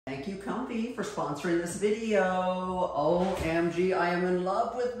Thank you, Comfee, for sponsoring this video. OMG, I am in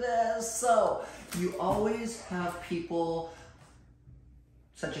love with this. So, you always have people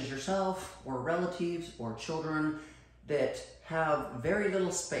such as yourself or relatives or children that have very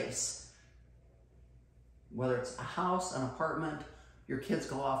little space. Whether it's a house, an apartment, your kids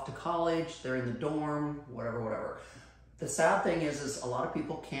go off to college, they're in the dorm, whatever. The sad thing is a lot of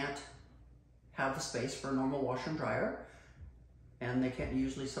people can't have the space for a normal washer and dryer, and they can't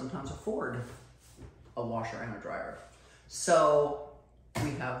usually sometimes afford a washer and a dryer. So we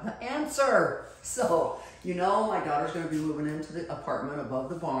have the answer. So, you know, my daughter's gonna be moving into the apartment above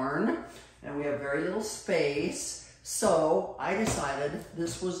the barn, and we have very little space. So I decided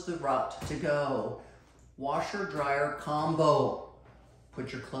this was the route to go. Washer dryer combo.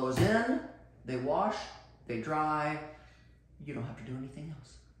 Put your clothes in, they wash, they dry. You don't have to do anything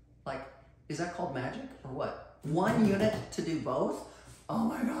else. Like, is that called magic or what? One unit to do both? Oh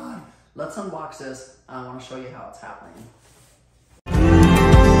my God. Let's unbox this. I want to show you how it's happening.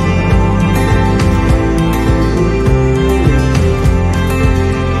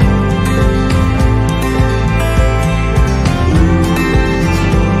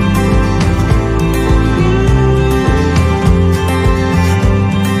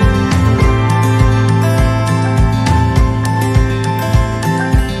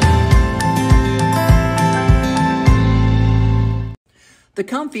 The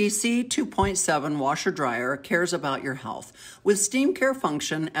Comfee C07 Washer Dryer cares about your health. With steam care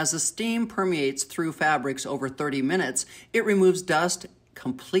function, as the steam permeates through fabrics over 30 minutes, it removes dust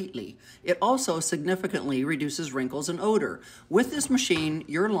completely. It also significantly reduces wrinkles and odor. With this machine,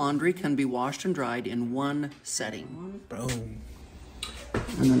 your laundry can be washed and dried in one setting. Boom.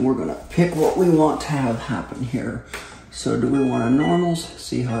 And then we're gonna pick what we want to have happen here. So do we want a normal?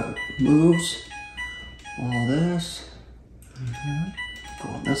 See how it moves? All this. Go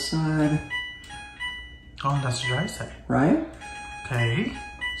on this side. Oh, that's the dry side. Right? Okay.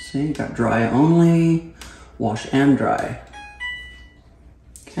 See, you got dry only, wash and dry.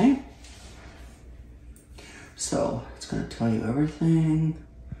 Okay? So, it's gonna tell you everything.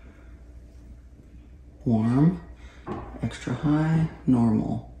 Warm, extra high,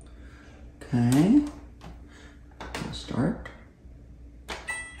 normal. Okay. Let's start.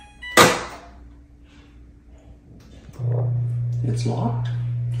 It's locked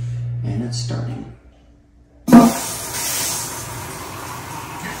and it's starting.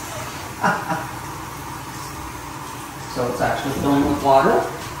 So it's actually filling with water,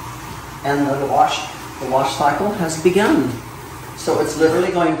 and the wash cycle has begun. So it's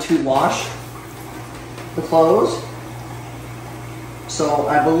literally going to wash the clothes. So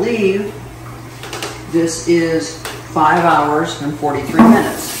I believe this is 5 hours and 43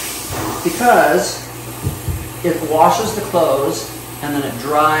 minutes because it washes the clothes and then it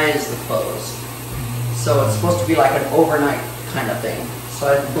dries the clothes. So it's supposed to be like an overnight kind of thing. So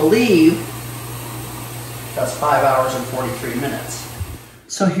I believe that's 5 hours and 43 minutes.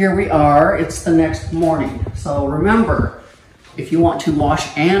 So here we are, it's the next morning. So remember, if you want to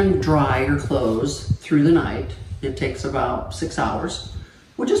wash and dry your clothes through the night, it takes about 6 hours,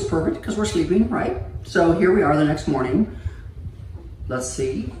 which is perfect because we're sleeping, right? So here we are the next morning. Let's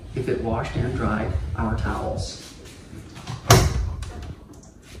see if it washed and dried our towels.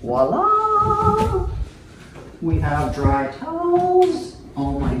 Voila! We have dry towels.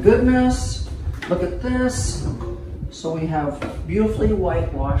 Oh my goodness. Look at this. So we have beautifully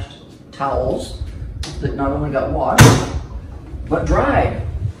whitewashed towels that not only got washed, but dried.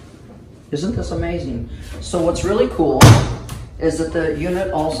 Isn't this amazing? So what's really cool is that the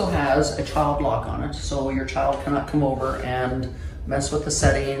unit also has a child lock on it. So your child cannot come over and mess with the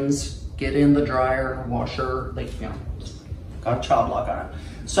settings, get in the dryer, washer, like, you know, got a child lock on it.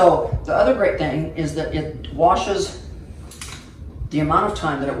 So the other great thing is that it washes, the amount of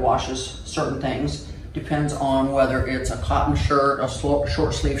time that it washes certain things depends on whether it's a cotton shirt, a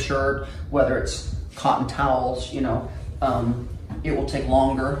short sleeve shirt, whether it's cotton towels, you know, it will take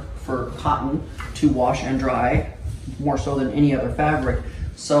longer for cotton to wash and dry, more so than any other fabric.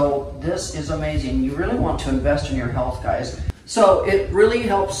 So this is amazing. You really want to invest in your health, guys. So it really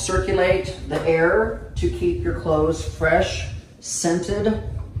helps circulate the air to keep your clothes fresh, scented,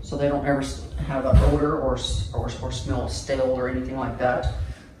 so they don't ever have an odor or smell stale or anything like that.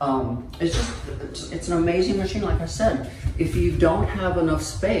 It's an amazing machine, like I said. If you don't have enough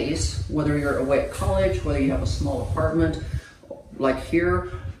space, whether you're away at college, whether you have a small apartment, like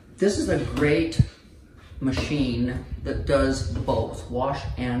here, this is a great machine that does both, wash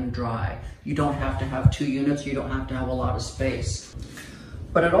and dry. You don't have to have 2 units, you don't have to have a lot of space.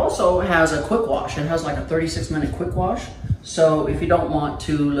 But it also has a quick wash. It has like a 36-minute quick wash. So if you don't want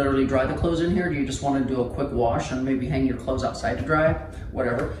to literally dry the clothes in here, you just want to do a quick wash and maybe hang your clothes outside to dry,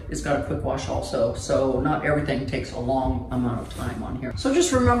 whatever, it's got a quick wash also. So not everything takes a long amount of time on here. So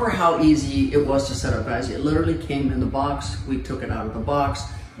just remember how easy it was to set up, guys. It literally came in the box. We took it out of the box.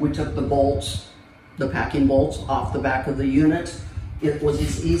 We took the bolts, the packing bolts off the back of the unit. It was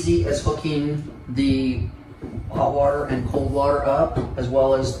as easy as hooking the hot water and cold water up, as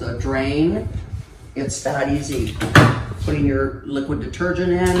well as the drain. It's that easy. Putting your liquid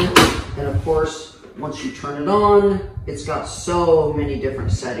detergent in, and of course, once you turn it on, it's got so many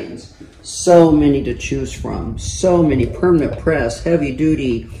different settings, so many to choose from, so many: permanent press, heavy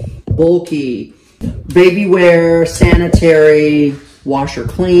duty, bulky, baby wear, sanitary, washer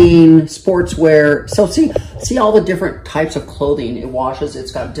clean, sportswear. So see all the different types of clothing it washes.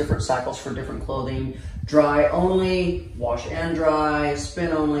 It's got different cycles for different clothing. Dry only, wash and dry,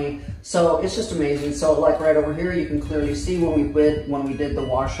 spin only. So it's just amazing. So like right over here, you can clearly see when we did the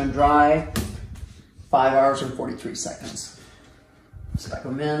wash and dry, 5 hours and 43 seconds. Stuck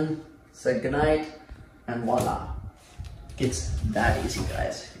them in, said goodnight, and voila. It's that easy,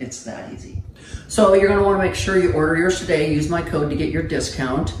 guys. It's that easy. So you're gonna wanna make sure you order yours today. Use my code to get your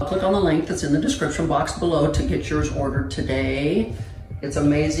discount. Click on the link that's in the description box below to get yours ordered today. It's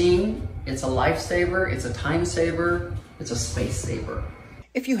amazing. It's a lifesaver. It's a time saver. It's a space saver.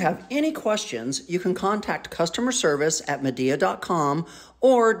 If you have any questions, you can contact customer service at Medea.com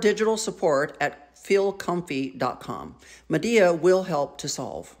or digital support at feelcomfy.com. Medea will help to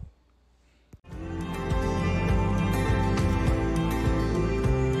solve.